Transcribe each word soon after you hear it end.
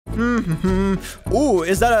Ooh,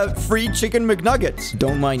 is that a free chicken McNugget?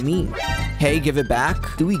 Don't mind me. Hey, give it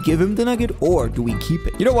back. Do we give him the nugget or do we keep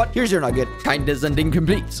it? You know what? Here's your nugget. Kinda's ending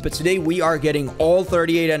complete. But today we are getting all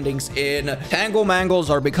 38 endings in Tango Mangles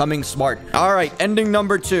Are Becoming Smart. All right, ending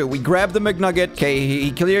number 2. We grab the McNugget. Okay,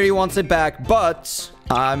 he clearly wants it back, but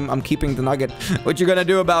I'm keeping the nugget. What you gonna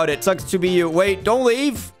do about it? Sucks to be you. Wait, don't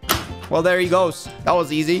leave. Well, there he goes. That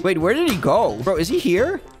was easy. Wait, where did he go? Bro, is he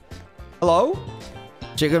here? Hello?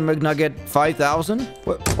 Chicken McNugget 5,000?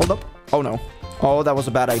 Hold up. Oh, no. Oh, that was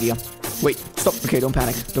a bad idea. Wait, stop. Okay, don't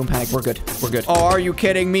panic. Don't panic. We're good. We're good. Oh, are you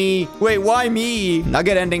kidding me? Wait, why me?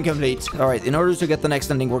 Nugget ending complete. All right, in order to get the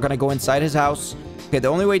next ending, we're going to go inside his house. Okay, the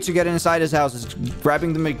only way to get inside his house is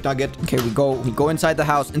grabbing the McNugget. Okay, we go inside the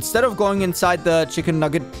house. Instead of going inside the chicken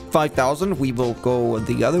nugget 5,000, we will go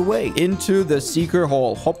the other way into the secret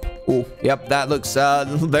hole. Hop. Oh, yep, that looks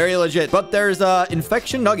very legit. But there's a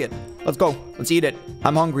infection nugget. Let's go. Let's eat it.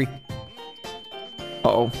 I'm hungry.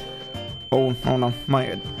 Uh-oh. Oh no.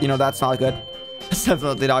 That's not good. That's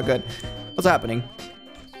definitely not good. What's happening?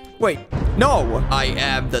 Wait. No! I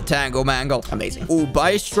am the Tango Mangle. Amazing. Ooh,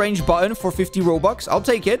 buy a strange button for 50 Robux. I'll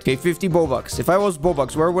take it. Okay, 50 Robux. If I was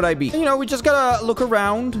Robux, where would I be? We just gotta look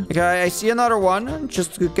around. Okay, I see another one.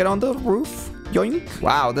 Just get on the roof. Yoink.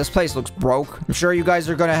 Wow, this place looks broke. I'm sure you guys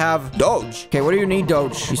are gonna have Doge. Okay, what do you need,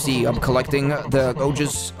 Doge? You see, I'm collecting the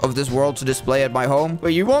Doges of this world to display at my home.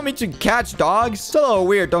 Wait, you want me to catch dogs? It's a little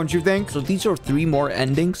weird, don't you think? So these are 3 more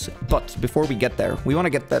endings. But before we get there, we want to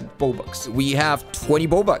get that Robux. We have 20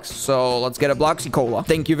 Robux. So let's get a Bloxy Cola.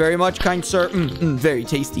 Thank you very much, kind sir. Very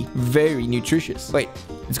tasty. Very nutritious. Wait,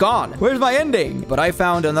 it's gone. Where's my ending? But I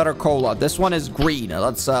found another cola. This one is green.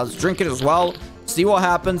 Let's drink it as well. See what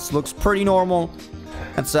happens. Looks pretty normal.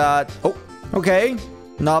 It's oh, okay.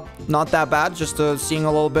 Not that bad. Just seeing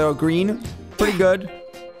a little bit of green. Pretty good.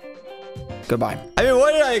 Goodbye. I mean,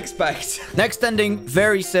 what did I expect? Next ending,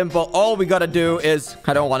 very simple. All we gotta do is,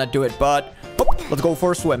 I don't want to do it, but let's go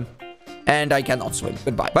for a swim. And I cannot swim.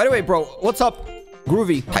 Goodbye. By the way, bro, what's up?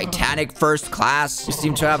 Groovy. Titanic first class. You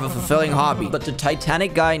seem to have a fulfilling hobby. But the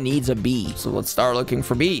Titanic guy needs a bee. So let's start looking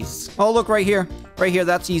for bees. Oh, look right here. Right here.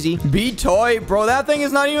 That's easy. Bee toy. Bro, that thing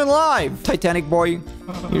is not even live. Titanic boy.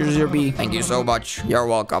 Here's your bee. Thank you so much. You're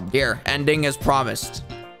welcome. Here. Ending as promised.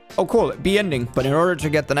 Oh, cool. Bee ending. But in order to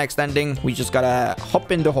get the next ending, we just gotta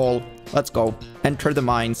hop in the hole. Let's go. Enter the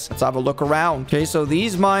mines. Let's have a look around. Okay, so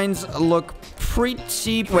these mines look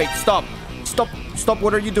pretty... Wait, stop. Stop. Stop.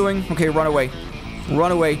 What are you doing? Okay, run away.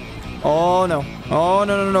 Run away. Oh, no. Oh,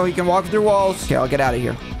 no. He can walk through walls. Okay, I'll get out of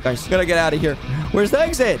here. Guys, gotta get out of here. Where's the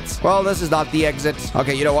exit? Well, this is not the exit.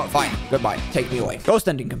 Okay, you know what? Fine. Goodbye. Take me away. Ghost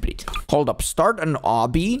ending complete. Hold up. Start an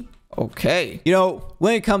obby. Okay.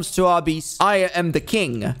 When it comes to obbies, I am the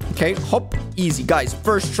king. Okay, hop. Easy. Guys,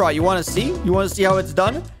 first try. You want to see? You want to see how it's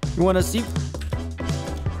done? You want to see?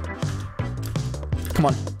 Come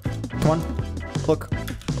on. Come on. Look.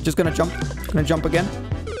 Just gonna jump. Gonna jump again.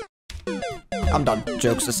 I'm done.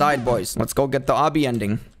 Jokes aside, boys. Let's go get the obby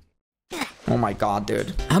ending. Oh my god,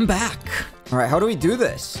 dude. I'm back. All right, how do we do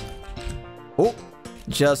this? Oh,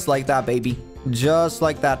 just like that, baby. Just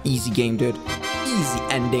like that. Easy game, dude. Easy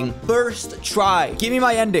ending. First try. Give me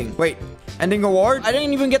my ending. Wait. Ending award? I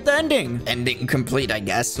didn't even get the ending. Ending complete, I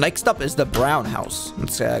guess. Next up is the brown house.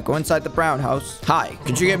 Let's go inside the brown house. Hi,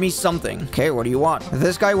 could you get me something? Okay, what do you want?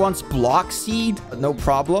 This guy wants block seed. No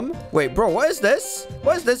problem. Wait, bro, what is this?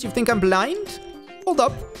 What is this? You think I'm blind? Hold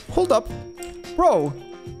up. Hold up. Bro.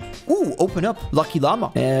 Ooh, open up. Lucky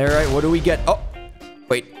llama. All right, what do we get? Oh,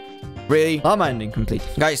 wait. Really? Llama ending complete.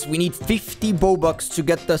 Guys, we need 50 Robux to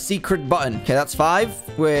get the secret button. Okay, that's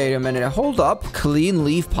 5. Wait a minute. Hold up. Clean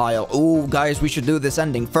leaf pile. Oh, guys, we should do this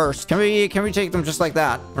ending first. Can we take them just like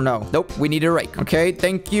that? Or no? Nope. We need a rake. Okay,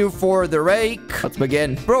 thank you for the rake. Let's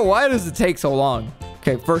begin. Bro, why does it take so long?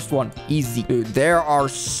 Okay, first one. Easy. Dude, there are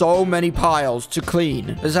so many piles to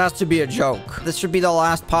clean. This has to be a joke. This should be the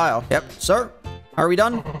last pile. Yep. Sir, are we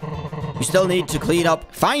done? You still need to clean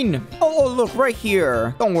up. Fine. Oh, look, right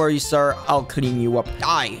here. Don't worry, sir. I'll clean you up.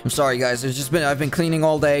 I'm sorry, guys. I've been cleaning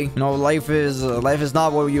all day. Life is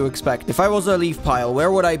not what you expect. If I was a leaf pile,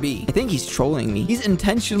 where would I be? I think he's trolling me. He's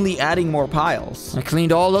intentionally adding more piles. I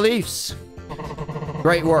cleaned all the leaves.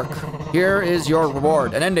 Great work. Here is your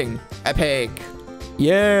reward. An ending. Epic.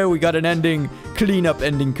 Yeah, we got an ending. Cleanup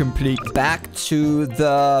ending complete. Back to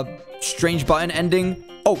the strange button ending.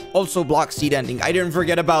 Oh, also block seed ending. I didn't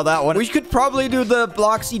forget about that one. We could probably do the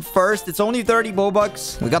block seed first. It's only 30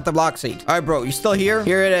 Robux. We got the block seed. All right, bro. You still here?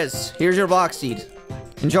 Here it is. Here's your block seed.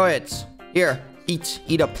 Enjoy it. Here.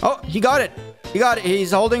 Eat up. Oh, he got it. He got it.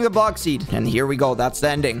 He's holding the block seed. And here we go. That's the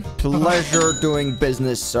ending. Pleasure doing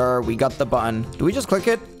business, sir. We got the button. Do we just click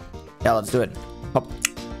it? Yeah, let's do it. Hop.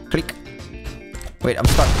 Click. Wait, I'm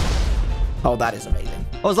stuck. Oh, that is amazing.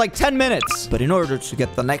 It was like 10 minutes. But in order to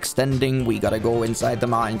get the next ending, we gotta go inside the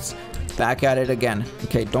mines. Back at it again.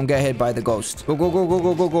 Okay, don't get hit by the ghost. Go, go, go, go,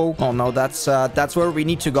 go, go, go. Oh, no, that's where we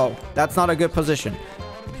need to go. That's not a good position.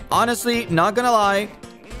 Honestly, not gonna lie.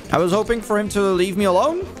 I was hoping for him to leave me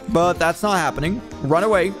alone, but that's not happening. Run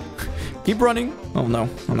away. Keep running. Oh, no.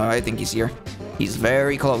 Oh, no, I think he's here. He's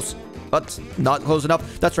very close, but not close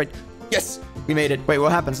enough. That's right. Yes, we made it. Wait,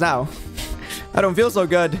 what happens now? I don't feel so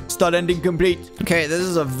good. Stud ending complete. Okay, this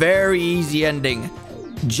is a very easy ending.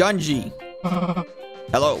 Junji.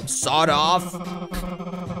 Hello. Sawed off.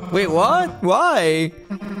 Wait, what? Why?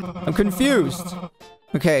 I'm confused.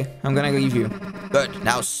 Okay, I'm gonna leave you. Good.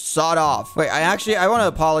 Now sawed off. Wait, I want to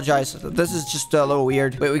apologize. This is just a little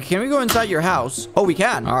weird. Wait, can we go inside your house? Oh, we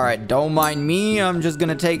can. All right, don't mind me. I'm just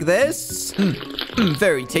gonna take this.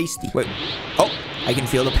 Very tasty. Wait. Oh, I can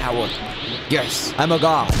feel the power. Yes, I'm a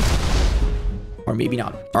god. Or maybe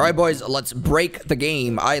not. All right, boys, let's break the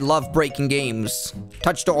game. I love breaking games.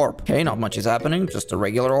 Touch the orb. Okay, not much is happening. Just a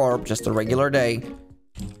regular orb. Just a regular day.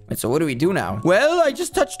 Wait, so what do we do now? Well, I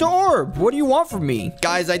just touched the orb. What do you want from me?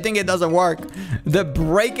 Guys, I think it doesn't work. The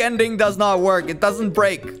break ending does not work. It doesn't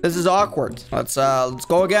break. This is awkward. Let's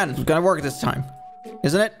go again. It's gonna work this time.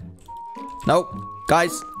 Isn't it? Nope.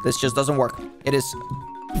 Guys, this just doesn't work. It is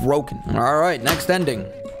broken. All right, next ending.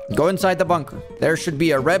 Go inside the bunker. There should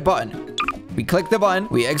be a red button. We click the button,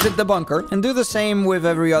 we exit the bunker, and do the same with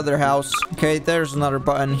every other house. Okay, there's another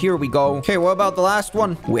button. Here we go. Okay, what about the last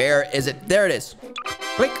one? Where is it? There it is.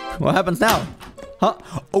 Click. What happens now? Huh?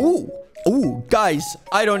 Oh, guys,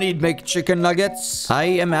 I don't need McChicken nuggets. I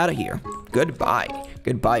am out of here. Goodbye.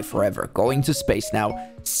 Goodbye forever. Going to space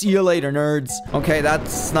now. See you later, nerds. Okay,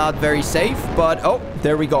 that's not very safe, but oh,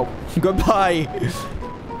 there we go. Goodbye.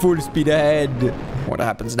 Full speed ahead. What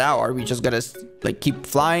happens now? Are we just gonna, like, keep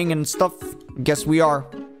flying and stuff? Guess we are.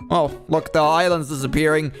 Oh, look, the island's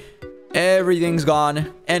disappearing. Everything's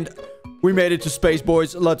gone. And we made it to space,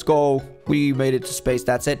 boys. Let's go. We made it to space.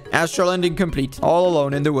 That's it. Astral ending complete. All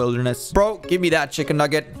alone in the wilderness. Bro, give me that chicken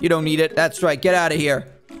nugget. You don't need it. That's right. Get out of here.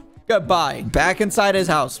 Goodbye. Back inside his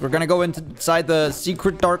house. We're gonna go inside the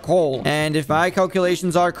secret dark hole. And if my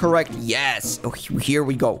calculations are correct, yes. Oh, here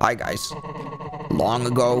we go. Hi, guys. Long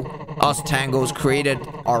ago, us Tangos created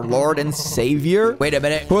our Lord and Savior. Wait a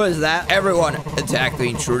minute. Who is that? Everyone, attack the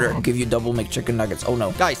intruder. I'll give you double McChicken nuggets. Oh,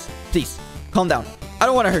 no. Guys, please, calm down. I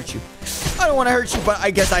don't want to hurt you. I don't want to hurt you, but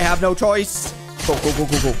I guess I have no choice. Go, go, go,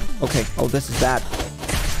 go, go. Okay. Oh, this is bad.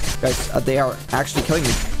 Guys, they are actually killing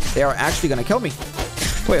me. They are actually going to kill me.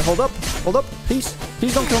 Wait, hold up. Hold up. Please.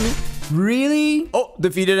 Please don't kill me. Really? Oh,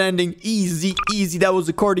 defeated ending. Easy, easy. That was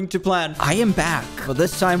according to plan. I am back, but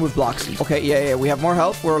this time with Bloxy. Okay, yeah. We have more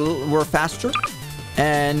health. We're faster.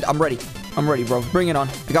 And I'm ready. I'm ready, bro. Bring it on.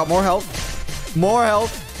 I got more health. More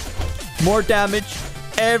health. More damage.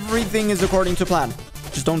 Everything is according to plan.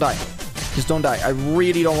 Just don't die. Just don't die. I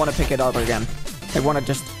really don't want to pick it up again. I want to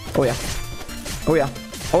just... Oh, yeah. Oh, yeah.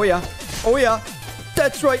 Oh, yeah. Oh, yeah.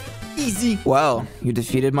 That's right. Easy. Well, you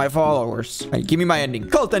defeated my followers. All right, give me my ending.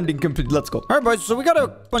 Cult ending complete. Let's go. All right, boys. So we got a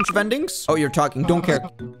bunch of endings. Oh, you're talking. Don't care.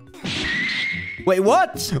 Wait,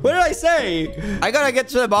 what? What did I say? I gotta get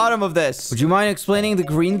to the bottom of this. Would you mind explaining the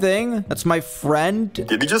green thing? That's my friend.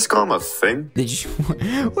 Did you just call him a thing? Did you?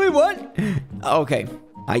 Wait, what? Okay.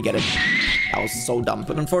 I get it. That was so dumb.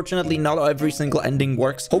 But unfortunately, not every single ending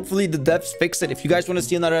works. Hopefully, the devs fix it. If you guys want to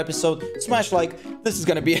see another episode, smash like. This is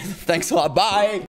gonna be it. Thanks a lot. Bye.